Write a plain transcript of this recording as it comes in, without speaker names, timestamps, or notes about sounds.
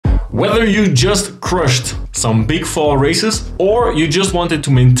Whether you just crushed some big fall races or you just wanted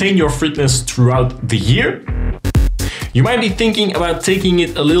to maintain your fitness throughout the year, you might be thinking about taking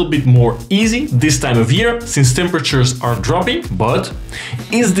it a little bit more easy this time of year since temperatures are dropping, but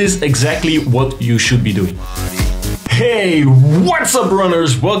is this exactly what you should be doing? Hey, what's up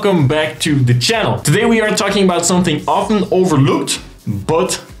runners? Welcome back to the channel. Today we are talking about something often overlooked,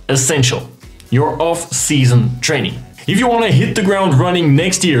 but essential: your off-season training. If you want to hit the ground running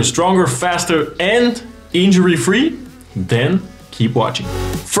next year stronger, faster and injury-free, then keep watching.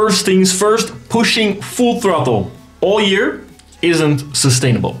 First things first, pushing full throttle all year isn't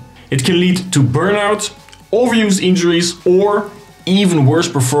sustainable. It can lead to burnout, overuse injuries, or even worse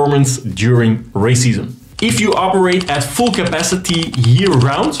performance during race season. If you operate at full capacity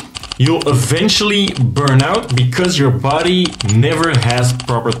year-round, you'll eventually burn out because your body never has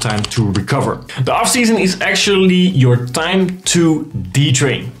proper time to recover. The off-season is actually your time to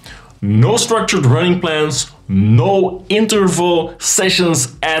detrain. No structured running plans, no interval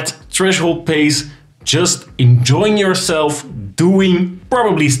sessions at threshold pace, just enjoying yourself, doing,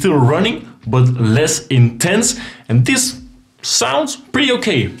 probably still running, but less intense. And this sounds pretty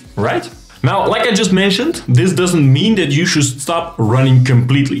okay, right? Now, like I just mentioned, this doesn't mean that you should stop running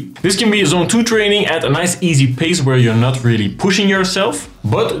completely. This can be a zone 2 training at a nice easy pace where you're not really pushing yourself.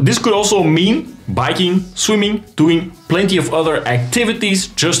 But this could also mean biking, swimming, doing plenty of other activities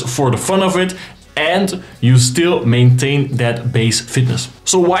just for the fun of it, and you still maintain that base fitness.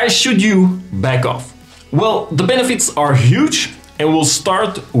 So why should you back off? Well, the benefits are huge, and we'll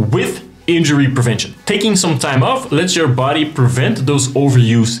start with injury prevention. Taking some time off lets your body prevent those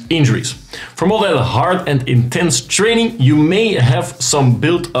overuse injuries. From all that hard and intense training, you may have some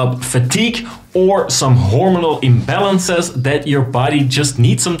built-up fatigue or some hormonal imbalances that your body just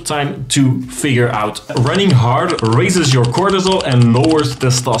needs some time to figure out. Running hard raises your cortisol and lowers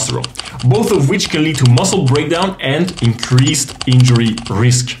testosterone, both of which can lead to muscle breakdown and increased injury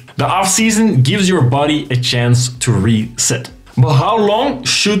risk. The off-season gives your body a chance to reset. But how long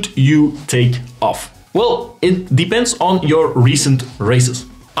should you take off? Well, it depends on your recent races.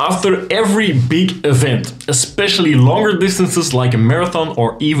 After every big event, especially longer distances like a marathon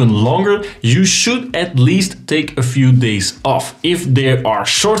or even longer, you should at least take a few days off. If there are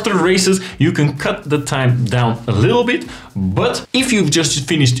shorter races, you can cut the time down a little bit. But if you've just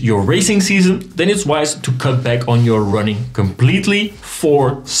finished your racing season, then it's wise to cut back on your running completely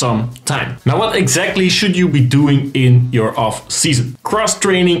for some time. Now, what exactly should you be doing in your off season? Cross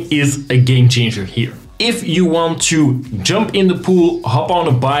training is a game changer here. If you want to jump in the pool, hop on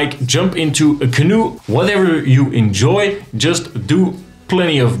a bike, jump into a canoe, whatever you enjoy, just do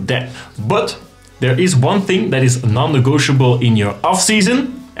plenty of that. But there is one thing that is non-negotiable in your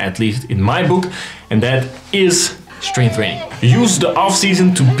off-season, at least in my book, and that is strength training. Use the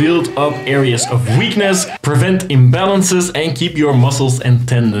off-season to build up areas of weakness, prevent imbalances, and keep your muscles and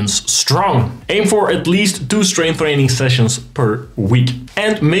tendons strong. Aim for at least 2 strength training sessions per week.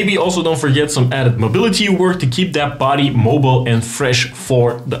 And maybe also don't forget some added mobility work to keep that body mobile and fresh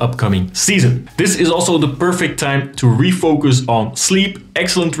for the upcoming season. This is also the perfect time to refocus on sleep,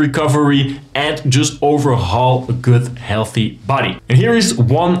 excellent recovery, and just overhaul a good, healthy body. And here is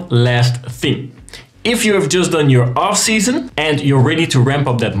one last thing. If you have just done your off-season and you're ready to ramp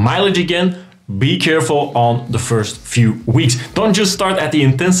up that mileage again, be careful on the first few weeks. Don't just start at the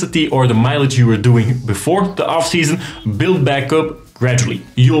intensity or the mileage you were doing before the off-season. Build back up gradually.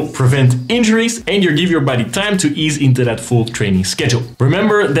 You'll prevent injuries and you'll give your body time to ease into that full training schedule.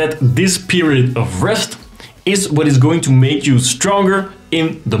 Remember that this period of rest is what is going to make you stronger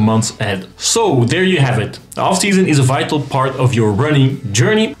in the months ahead. So there you have it. The off-season is a vital part of your running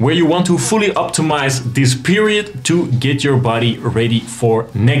journey where you want to fully optimize this period to get your body ready for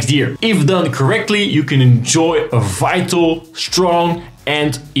next year. If done correctly, you can enjoy a vital, strong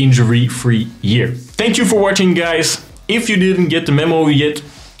and injury-free year. Thank you for watching, guys. If you didn't get the memo yet,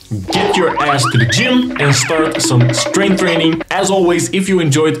 get your ass to the gym and start some strength training. As always, if you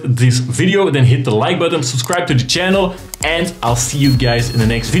enjoyed this video, then hit the like button, subscribe to the channel, and I'll see you guys in the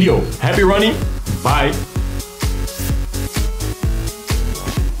next video. Happy running, bye!